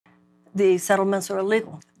The settlements are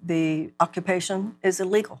illegal. The occupation is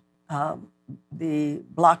illegal. The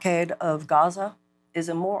blockade of Gaza is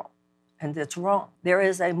immoral, and it's wrong. There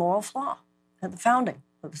is a moral flaw at the founding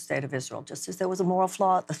of the State of Israel, just as there was a moral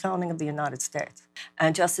flaw at the founding of the United States.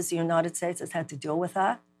 And just as the United States has had to deal with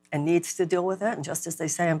that and needs to deal with it, and just as they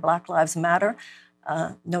say in Black Lives Matter,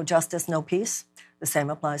 no justice, no peace, the same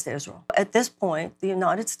applies to Israel. At this point, the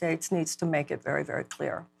United States needs to make it very, very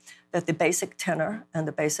clear that the basic tenor and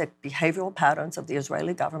the basic behavioral patterns of the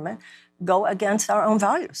Israeli government go against our own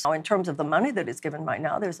values. Now, in terms of the money that is given right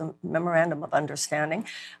now, there's a memorandum of understanding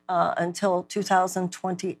until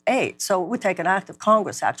 2028. So it would take an act of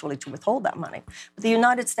Congress, actually, to withhold that money. But the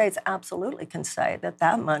United States absolutely can say that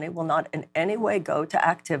that money will not in any way go to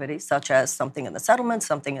activities such as something in the settlement,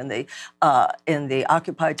 something in the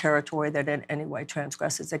occupied territory that in any way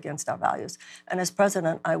transgresses against our values. And as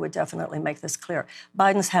president, I would definitely make this clear.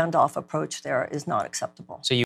 Biden's handoff approach there is not acceptable. So